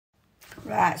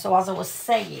Right, so as I was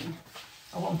saying,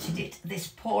 I wanted it this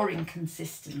pouring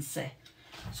consistency.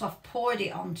 So I've poured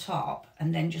it on top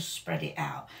and then just spread it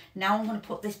out. Now I'm going to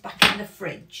put this back in the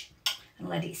fridge and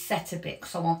let it set a bit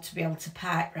because I want to be able to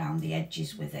pipe round the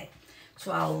edges with it.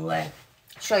 So I'll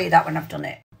show you that when I've done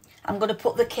it. I'm going to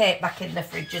put the cake back in the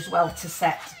fridge as well to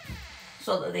set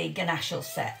so that the ganache will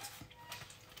set.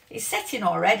 It's setting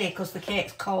already because the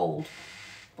cake's cold.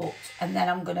 And then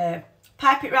I'm going to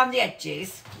pipe it around the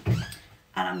edges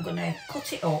and I'm going to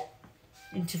cut it up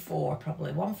into 4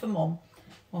 probably. 1 for Mum,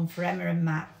 1 for Emma and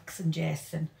Max and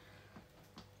Jason,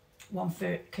 1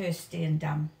 for Kirsty and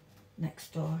Dan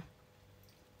next door,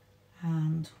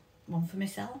 and 1 for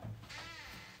myself.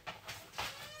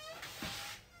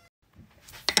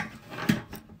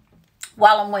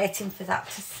 While I'm waiting for that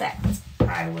to set,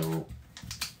 I will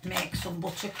make some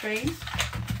buttercream.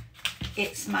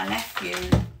 It's my nephew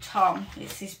Tom,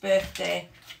 it's his birthday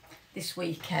this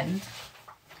weekend,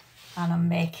 and I'm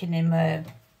making him a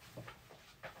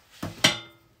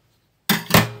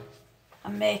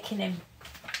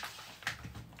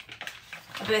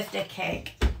birthday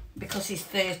cake because he's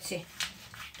 30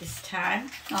 this time.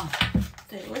 Oh,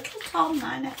 the little Tom,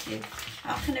 my nephew,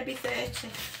 how can he be 30?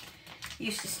 He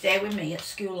used to stay with me at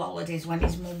school holidays when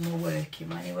his mum were working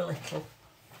when he were little.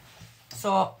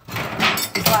 So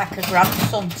he's like a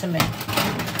grandson to me.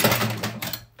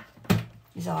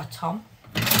 He's our Tom.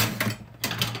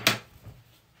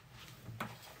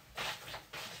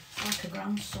 Like a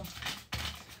grandson.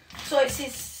 So it's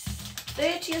his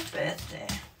 30th birthday.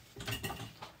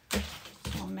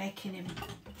 So I'm making him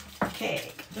a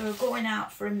cake. So we're going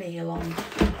out for a meal on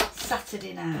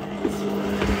Saturday night.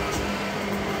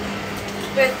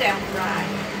 Birthday on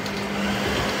Friday.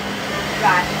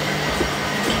 Right.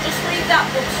 Just leave that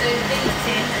butter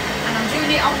beating, and I'm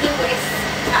doing it on the whisk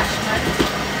attachment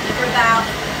for about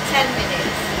 10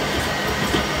 minutes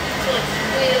until it's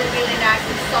really, really nice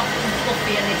and soft and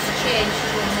fluffy and it's changed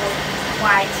to a more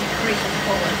whitey cream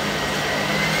colour.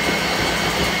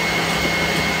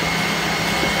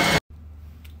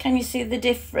 Can you see the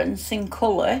difference in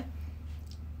colour?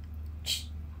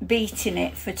 Beating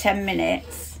it for 10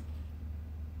 minutes.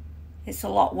 It's a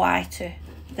lot whiter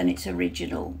than its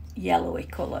original yellowy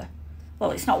colour.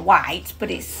 Well, it's not white, but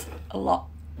it's a lot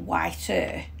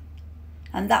whiter.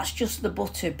 And that's just the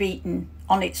butter beaten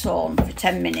on its own for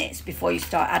 10 minutes before you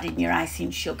start adding your icing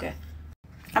sugar.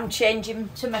 I'm changing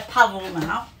to my paddle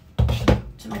now,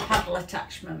 to my paddle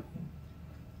attachment.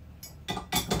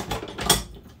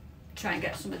 Try and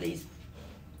get some of these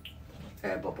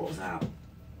air bubbles out.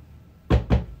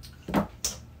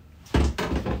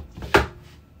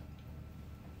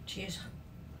 Cheers.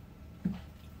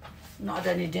 Not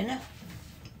had any dinner.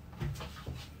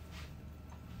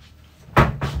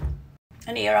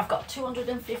 And here I've got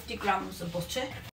 250 grams of butter.